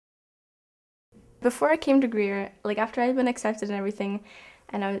Before I came to Grier, like after I'd been accepted and everything,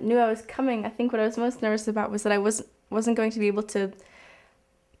 and I knew I was coming, I think what I was most nervous about was that I wasn't going to be able to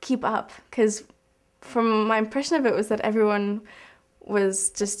keep up, because from my impression of it was that everyone was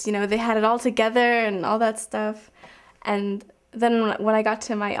just, they had it all together and all that stuff. And then when I got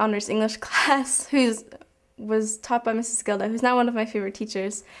to my honors English class, was taught by Mrs. Gilda, who's now one of my favorite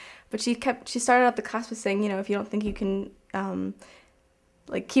teachers, but she started out the class with saying, if you don't think you can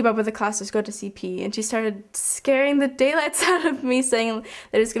like keep up with the class, just go to CP. And she started scaring the daylights out of me, saying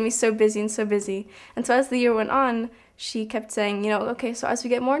that it's gonna be so busy and so busy. And so as the year went on, she kept saying, okay, so as we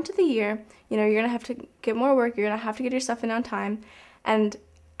get more into the year, you're gonna have to get more work, you're gonna have to get your stuff in on time. And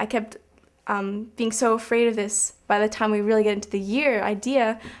I kept being so afraid of this by the time we really get into the year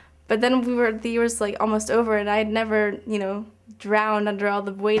idea. But then the year was like almost over, and I had never, drowned under all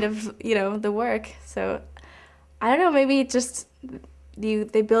the weight of, the work. So I don't know, maybe just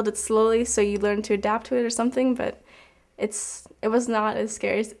they build it slowly so you learn to adapt to it or something, but it was not as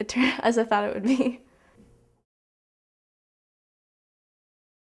scary as I thought it would be.